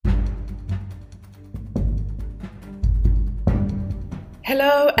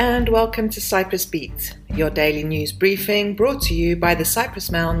Hello and welcome to Cyprus Beat, your daily news briefing brought to you by the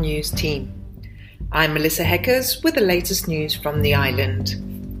Cyprus Mail News team. I'm Melissa Heckers with the latest news from the island.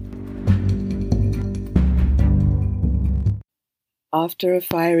 After a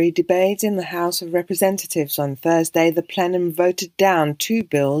fiery debate in the House of Representatives on Thursday, the plenum voted down two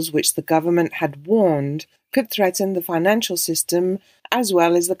bills which the government had warned could threaten the financial system as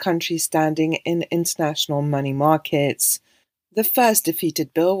well as the country's standing in international money markets. The first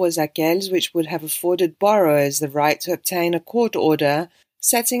defeated bill was Akel's, which would have afforded borrowers the right to obtain a court order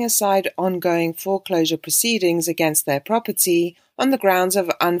setting aside ongoing foreclosure proceedings against their property on the grounds of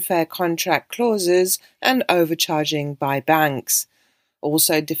unfair contract clauses and overcharging by banks.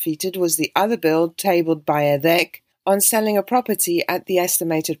 Also defeated was the other bill tabled by EDEC on selling a property at the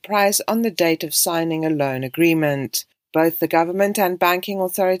estimated price on the date of signing a loan agreement. Both the government and banking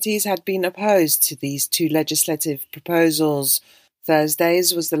authorities had been opposed to these two legislative proposals.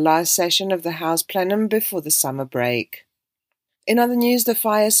 Thursday's was the last session of the House plenum before the summer break. In other news, the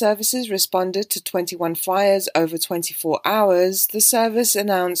fire services responded to 21 fires over 24 hours, the service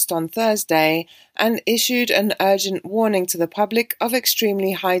announced on Thursday, and issued an urgent warning to the public of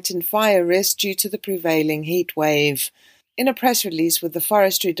extremely heightened fire risk due to the prevailing heat wave. In a press release with the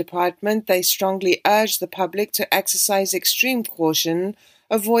Forestry Department, they strongly urged the public to exercise extreme caution,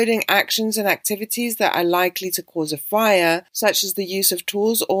 avoiding actions and activities that are likely to cause a fire, such as the use of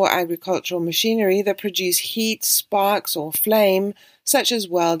tools or agricultural machinery that produce heat, sparks, or flame, such as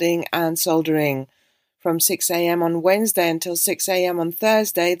welding and soldering. From 6 a.m. on Wednesday until 6 a.m. on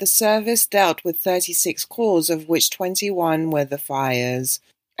Thursday, the service dealt with 36 calls, of which 21 were the fires.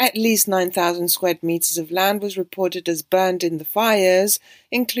 At least 9,000 square meters of land was reported as burned in the fires,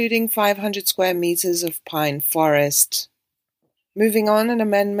 including 500 square meters of pine forest. Moving on, an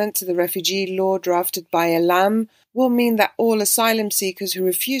amendment to the refugee law drafted by ELAM will mean that all asylum seekers who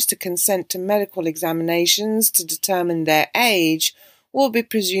refuse to consent to medical examinations to determine their age will be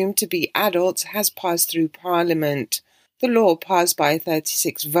presumed to be adults has passed through Parliament. The law passed by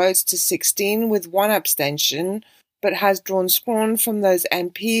 36 votes to 16 with one abstention, but has drawn scorn from those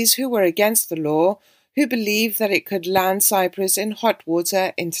MPs who were against the law, who believe that it could land Cyprus in hot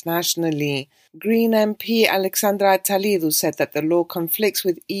water internationally. Green MP Alexandra Atalidou said that the law conflicts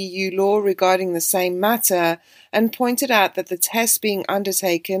with EU law regarding the same matter and pointed out that the tests being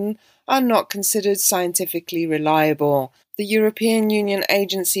undertaken are not considered scientifically reliable. The European Union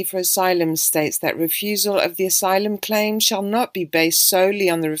Agency for Asylum states that refusal of the asylum claim shall not be based solely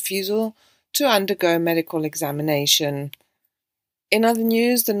on the refusal to undergo medical examination. In other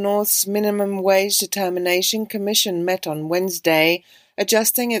news, the North's Minimum Wage Determination Commission met on Wednesday,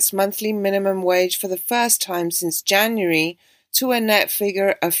 adjusting its monthly minimum wage for the first time since January to a net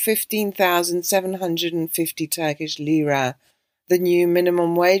figure of 15,750 Turkish lira. The new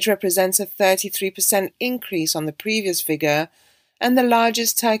minimum wage represents a 33% increase on the previous figure and the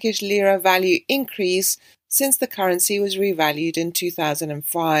largest Turkish lira value increase since the currency was revalued in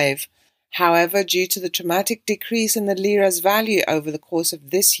 2005. However, due to the dramatic decrease in the lira's value over the course of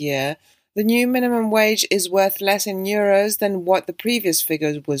this year, the new minimum wage is worth less in euros than what the previous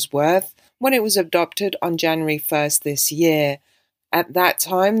figure was worth when it was adopted on January 1st this year. At that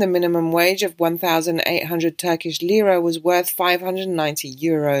time, the minimum wage of 1,800 Turkish lira was worth 590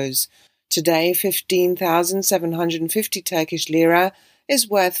 euros. Today, 15,750 Turkish lira is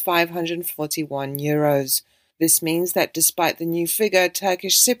worth 541 euros. This means that despite the new figure,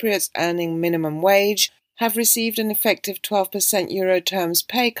 Turkish Cypriots earning minimum wage have received an effective 12% euro terms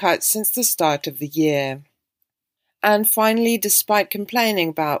pay cut since the start of the year. And finally, despite complaining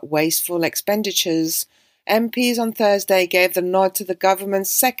about wasteful expenditures, MPs on Thursday gave the nod to the government's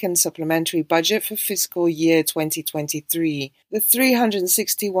second supplementary budget for fiscal year 2023. The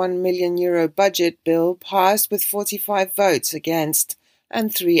 €361 million budget bill passed with 45 votes against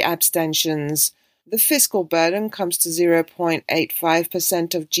and 3 abstentions. The fiscal burden comes to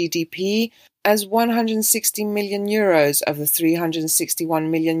 0.85% of GDP, as €160 million of the €361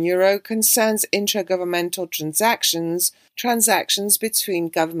 million concerns intragovernmental transactions between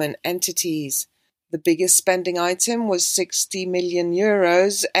government entities. The biggest spending item was €60 million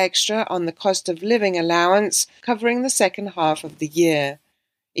extra on the cost of living allowance, covering the second half of the year.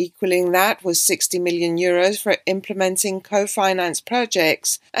 Equaling that was €60 million for implementing co-finance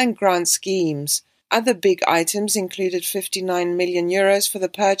projects and grant schemes. Other big items included €59 million for the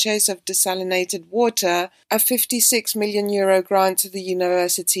purchase of desalinated water, a €56 million grant to the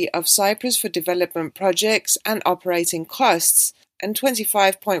University of Cyprus for development projects and operating costs, and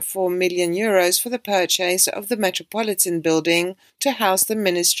 €25.4 million for the purchase of the Metropolitan Building to house the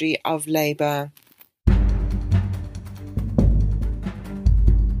Ministry of Labour.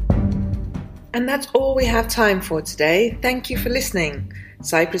 And that's all we have time for today. Thank you for listening.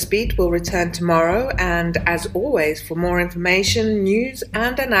 Cyprus Beat will return tomorrow, and as always, for more information, news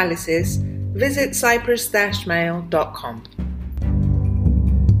and analysis, visit cyprus-mail.com.